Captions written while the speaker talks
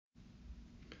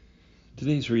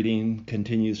Today's reading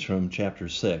continues from chapter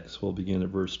 6. We'll begin at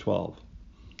verse 12.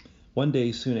 One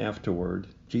day soon afterward,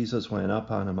 Jesus went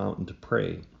up on a mountain to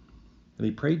pray, and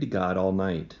he prayed to God all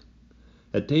night.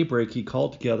 At daybreak he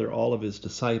called together all of his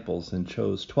disciples and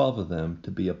chose 12 of them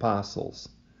to be apostles.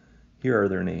 Here are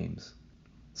their names: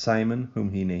 Simon,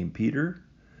 whom he named Peter;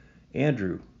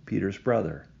 Andrew, Peter's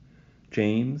brother;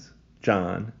 James,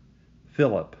 John,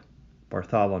 Philip,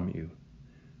 Bartholomew,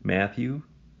 Matthew,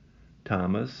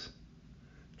 Thomas,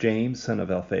 James, son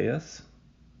of Alphaeus,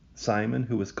 Simon,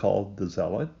 who was called the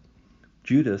Zealot,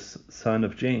 Judas, son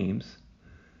of James,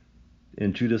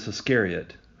 and Judas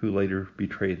Iscariot, who later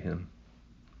betrayed him.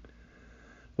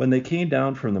 When they came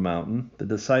down from the mountain, the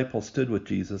disciples stood with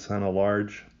Jesus on a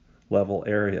large, level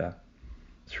area,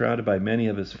 surrounded by many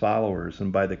of his followers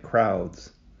and by the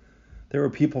crowds. There were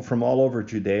people from all over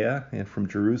Judea and from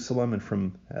Jerusalem and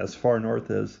from as far north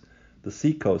as the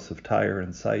seacoast of Tyre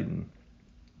and Sidon.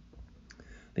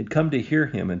 They'd come to hear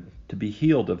him and to be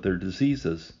healed of their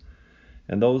diseases,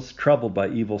 and those troubled by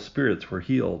evil spirits were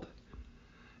healed.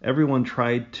 Everyone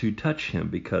tried to touch him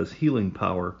because healing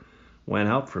power went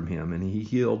out from him, and he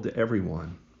healed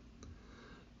everyone.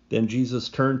 Then Jesus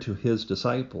turned to his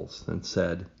disciples and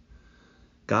said,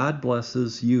 "God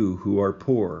blesses you who are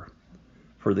poor,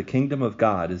 for the kingdom of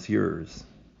God is yours.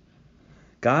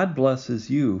 God blesses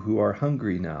you who are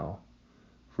hungry now,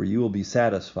 for you will be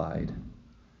satisfied.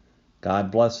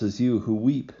 God blesses you who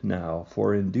weep now,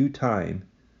 for in due time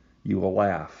you will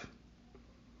laugh.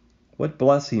 What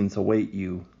blessings await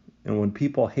you, and when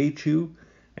people hate you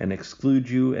and exclude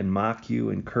you and mock you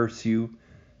and curse you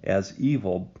as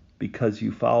evil because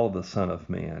you follow the Son of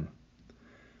Man.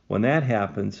 When that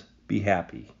happens, be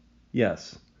happy.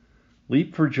 Yes,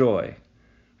 leap for joy,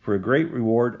 for a great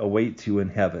reward awaits you in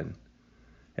heaven.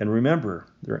 And remember,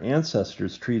 their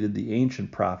ancestors treated the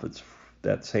ancient prophets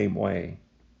that same way.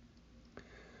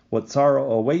 What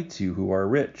sorrow awaits you who are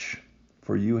rich,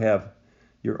 for you have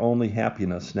your only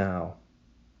happiness now.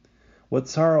 What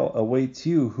sorrow awaits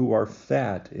you who are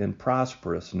fat and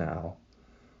prosperous now,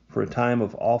 for a time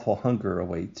of awful hunger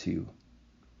awaits you.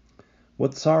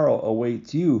 What sorrow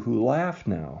awaits you who laugh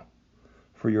now,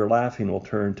 for your laughing will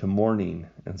turn to mourning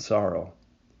and sorrow.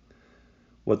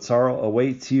 What sorrow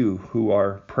awaits you who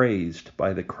are praised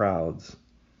by the crowds,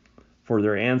 for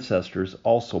their ancestors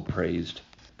also praised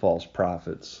false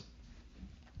prophets."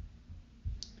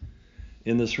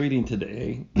 In this reading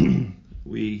today,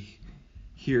 we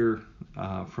hear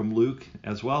from Luke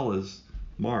as well as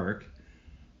Mark.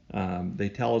 They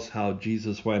tell us how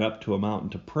Jesus went up to a mountain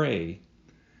to pray,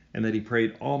 and that he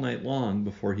prayed all night long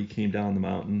before he came down the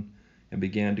mountain and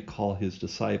began to call his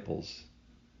disciples.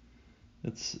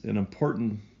 It's an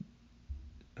important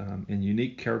and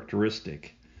unique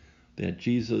characteristic that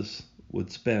Jesus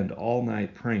would spend all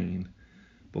night praying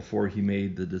before he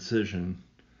made the decision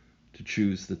to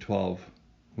choose the 12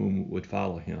 whom would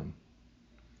follow him.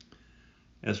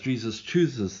 As Jesus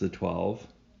chooses the 12,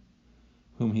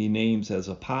 whom he names as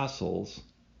apostles,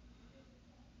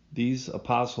 these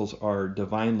apostles are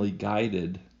divinely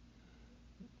guided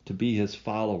to be his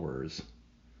followers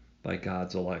by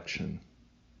God's election.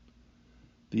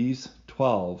 These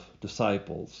 12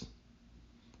 disciples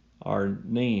are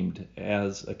named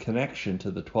as a connection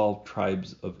to the 12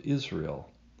 tribes of Israel,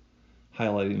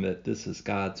 highlighting that this is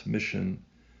God's mission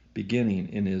beginning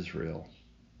in Israel.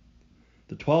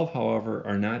 The 12, however,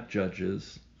 are not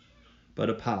judges, but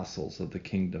apostles of the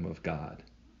kingdom of God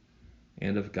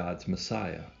and of God's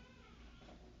Messiah.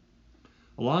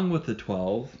 Along with the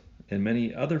 12 and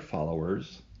many other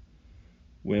followers,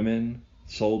 women,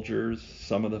 soldiers,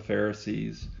 some of the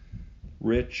Pharisees,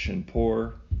 rich and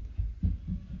poor,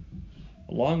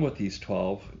 along with these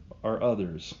 12 are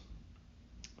others.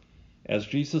 As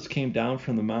Jesus came down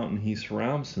from the mountain, he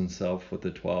surrounds himself with the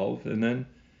 12, and then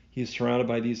he's surrounded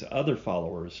by these other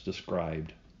followers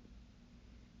described.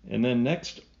 And then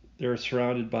next, they're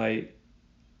surrounded by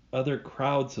other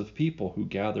crowds of people who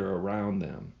gather around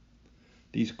them.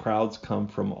 These crowds come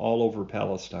from all over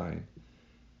Palestine,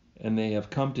 and they have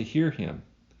come to hear him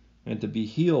and to be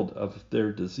healed of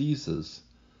their diseases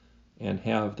and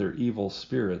have their evil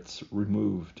spirits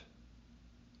removed.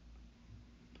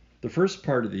 The first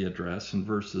part of the address, in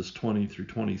verses 20 through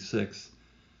 26,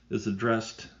 is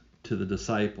addressed to the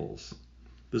disciples.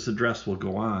 This address will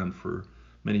go on for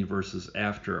many verses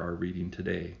after our reading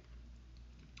today.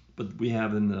 But we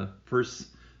have in the first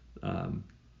 7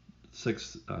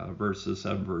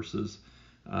 verses,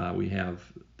 we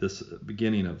have this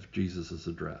beginning of Jesus'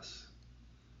 address.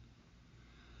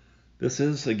 This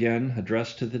is, again,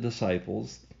 addressed to the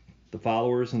disciples. The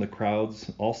followers and the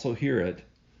crowds also hear it,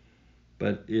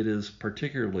 but it is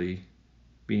particularly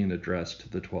being addressed to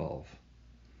the 12.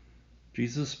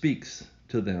 Jesus speaks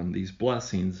to them these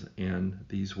blessings and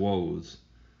these woes,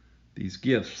 these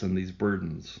gifts and these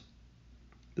burdens.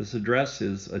 This address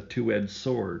is a two-edged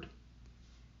sword.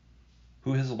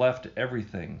 Who has left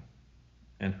everything,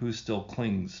 and who still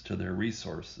clings to their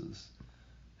resources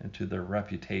and to their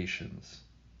reputations?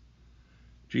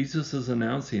 Jesus is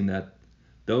announcing that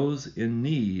those in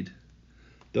need,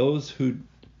 those who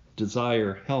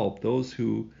desire help, those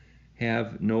who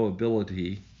have no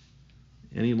ability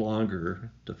any longer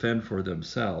to fend for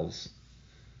themselves,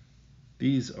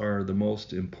 these are the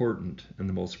most important and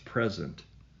the most present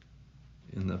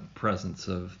in the presence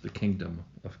of the kingdom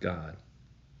of God.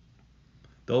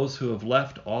 Those who have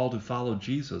left all to follow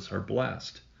Jesus are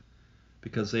blessed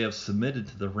because they have submitted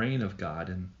to the reign of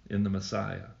God in the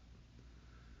Messiah.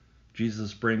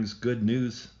 Jesus brings good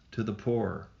news to the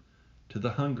poor, to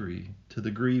the hungry, to the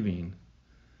grieving,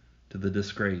 to the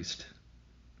disgraced.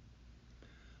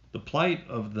 The plight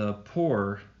of the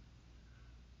poor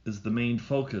is the main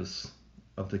focus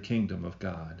of the kingdom of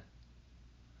God.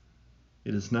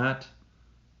 It is not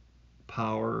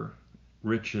power,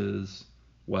 riches,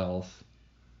 wealth,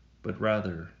 but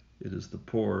rather it is the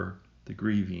poor, the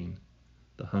grieving,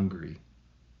 the hungry.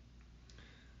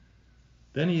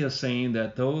 Then he is saying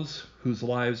that those whose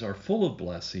lives are full of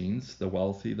blessings, the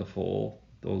wealthy, the full,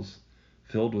 those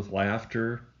filled with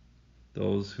laughter,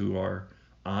 those who are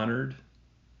honored,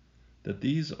 that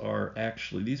these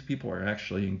people are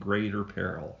actually in greater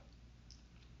peril.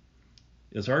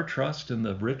 Is our trust in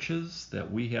the riches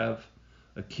that we have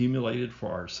accumulated for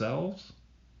ourselves?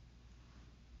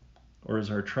 Or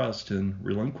is our trust in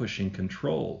relinquishing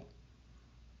control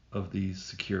of these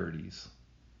securities?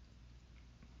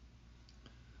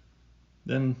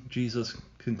 Then Jesus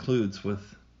concludes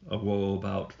with a woe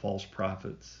about false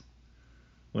prophets,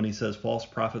 when he says false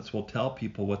prophets will tell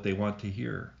people what they want to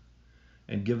hear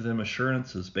and give them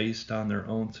assurances based on their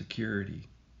own security.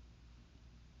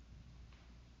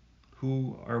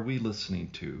 Who are we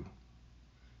listening to?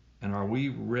 And are we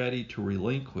ready to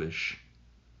relinquish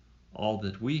all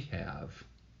that we have,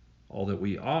 all that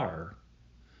we are,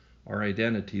 our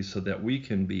identity, so that we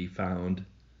can be found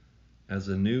as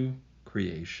a new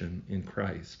creation in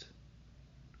Christ?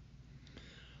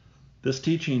 This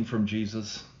teaching from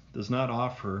Jesus does not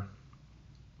offer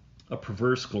a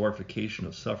perverse glorification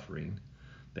of suffering.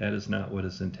 That is not what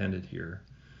is intended here.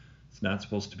 It's not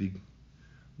supposed to be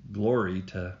glory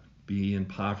to be in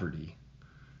poverty,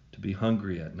 to be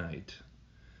hungry at night,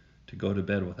 to go to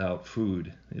bed without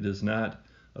food. It is not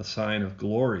a sign of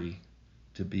glory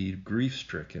to be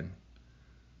grief-stricken,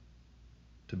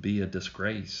 to be a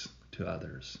disgrace to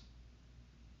others.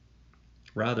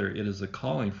 Rather, it is a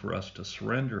calling for us to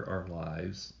surrender our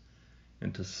lives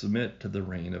and to submit to the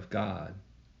reign of God.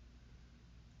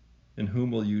 In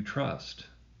whom will you trust?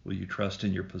 Will you trust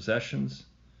in your possessions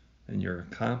and your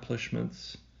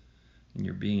accomplishments, and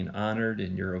your being honored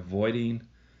and your avoiding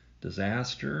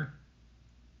disaster?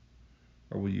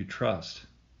 Or will you trust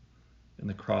in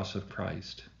the cross of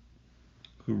Christ,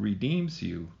 who redeems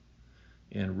you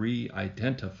and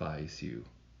re-identifies you,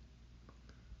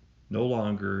 no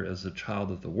longer as a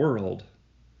child of the world,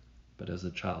 but as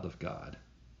a child of God?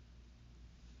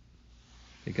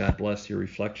 May God bless your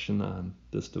reflection on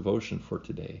this devotion for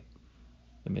today,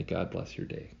 and may God bless your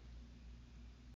day.